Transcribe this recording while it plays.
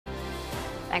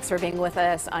Thanks for being with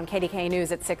us on KDKA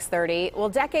News at 6:30. Well,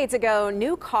 decades ago,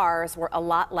 new cars were a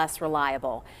lot less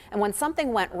reliable. And when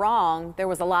something went wrong, there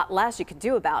was a lot less you could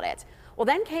do about it. Well,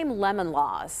 then came lemon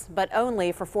laws, but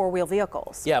only for four-wheel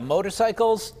vehicles. Yeah,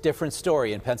 motorcycles, different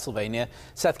story in Pennsylvania.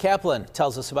 Seth Kaplan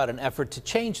tells us about an effort to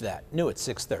change that. New at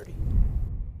 6:30.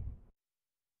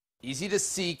 Easy to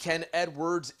see Ken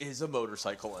Edwards is a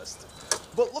motorcyclist.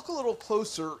 But look a little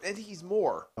closer and he's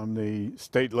more. I'm the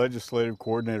state legislative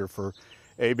coordinator for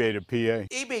ABATE of PA.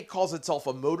 ABATE calls itself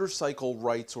a motorcycle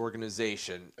rights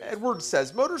organization. Edwards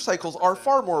says motorcycles are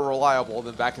far more reliable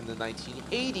than back in the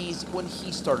 1980s when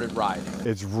he started riding.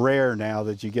 It's rare now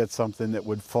that you get something that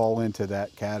would fall into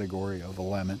that category of a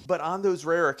lemon. But on those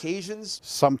rare occasions,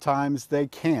 sometimes they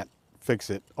can't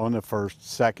fix it on the first,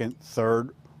 second,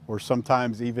 third, or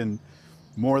sometimes even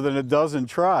more than a dozen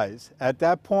tries. At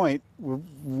that point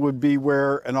would be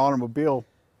where an automobile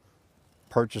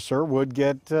purchaser would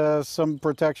get some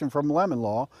protection from lemon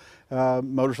law.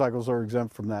 Motorcycles are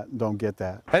exempt from that and don't get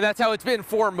that. And that's how it's been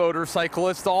for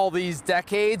motorcyclists all these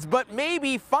decades, but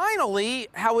maybe finally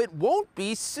how it won't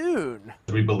be soon.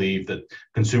 We believe that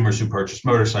consumers who purchase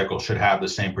motorcycles should have the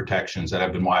same protections that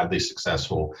have been widely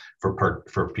successful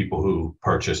for people who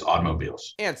purchase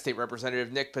automobiles. And State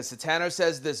Representative Nick Piscitano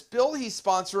says this bill he's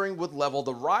sponsoring would level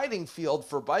the riding field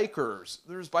for bikers.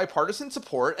 There's bipartisan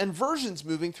support and versions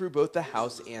moving through both the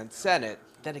House and Senate.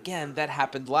 Then again, that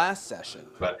happened last session.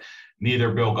 But neither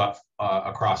bill got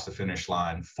across the finish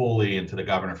line fully into the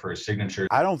governor for his signature.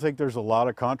 I don't think there's a lot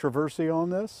of controversy on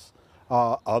this.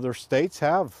 Other states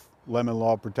have lemon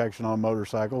law protection on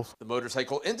motorcycles. The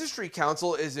Motorcycle Industry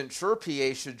Council isn't sure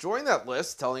PA should join that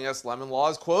list, telling us lemon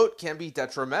laws, quote, can be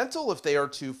detrimental if they are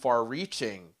too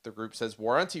far-reaching. The group says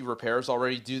warranty repairs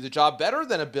already do the job better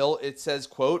than a bill it says,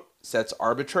 quote, sets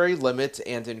arbitrary limits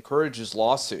and encourages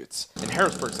lawsuits. In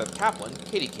Harrisburg, Seth Kaplan,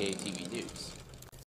 KDKA-TV News.